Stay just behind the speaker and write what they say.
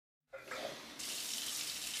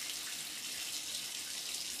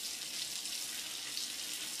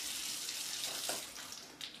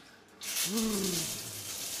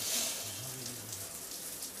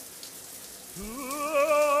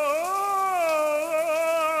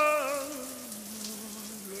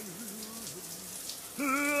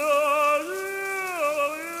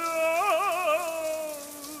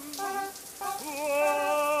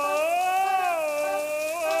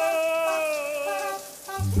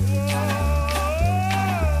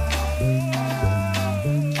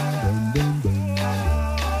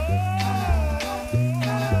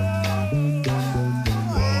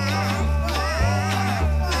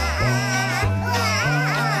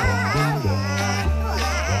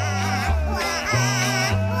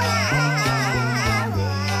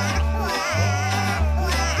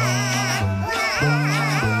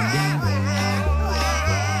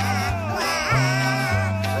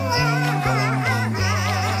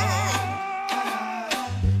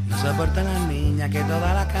Soporta a las niñas que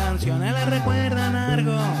todas las canciones les recuerdan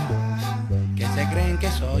algo, que se creen que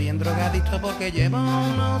soy un drogadicto porque llevo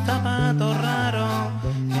unos zapatos raros,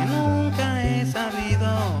 que nunca he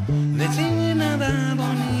sabido decir nada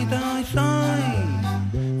bonito y soy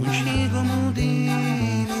un chico muy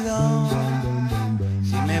tímido.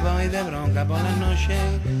 Si me voy de bronca por las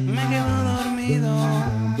noches me quedo dormido,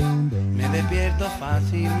 me despierto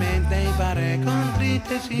fácilmente y parezco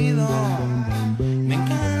entristecido. Me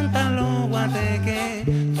encantan los guateques,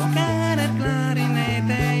 tocar el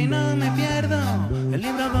clarinete y no me pierdo el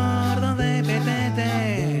libro gordo de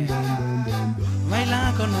Petete.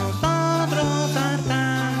 Baila con nosotros,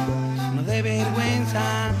 harta, no de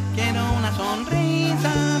vergüenza, quiero una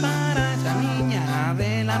sonrisa para esa niña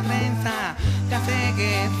de la prensa. Ya sé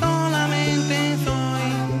que solamente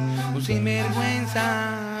soy un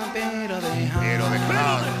sinvergüenza, pero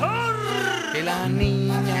dejar que las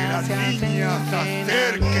niñas se acerquen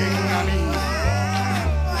a mí.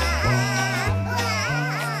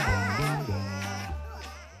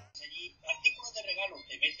 Allí, artículos de regalo,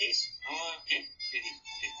 te metes.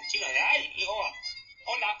 Chica de ay, hijo,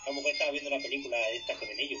 hola. La mujer estaba viendo la película esta con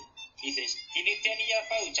el niño. Dices, ¿tiene usted anilla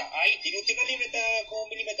para ducha? Ahí, ¿tiene usted una libreta como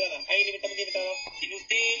milimetrada? Ahí, libreta milimetrada. ¿Tiene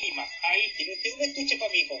usted lima? Ahí, ¿tiene usted un estuche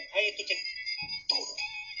para mi hijo? Ahí, estuche. Todo.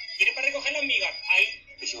 ¿Tiene para recoger las migas? Ahí.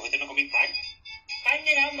 Pues si vosotros no coméis pan. ¡Pan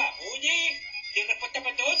de gamba! Oye, ¿tiene respuesta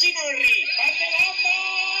para todo, Chinorri? ¡Pan de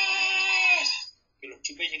gambas! Que los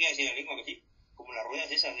chupes se quedan sin la lengua, que sí. Como las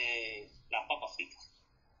ruedas esas de las papas fritas.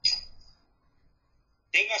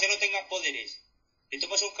 Tengas o no tengas poderes. Te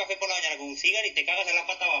tomas un café por la mañana con un cigarro y te cagas en la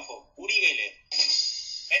pata abajo. Uri Geller.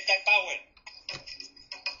 Mental Power.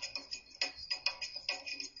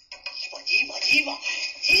 ¡Yiva, yiva!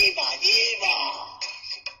 ¡Yiva, yiva!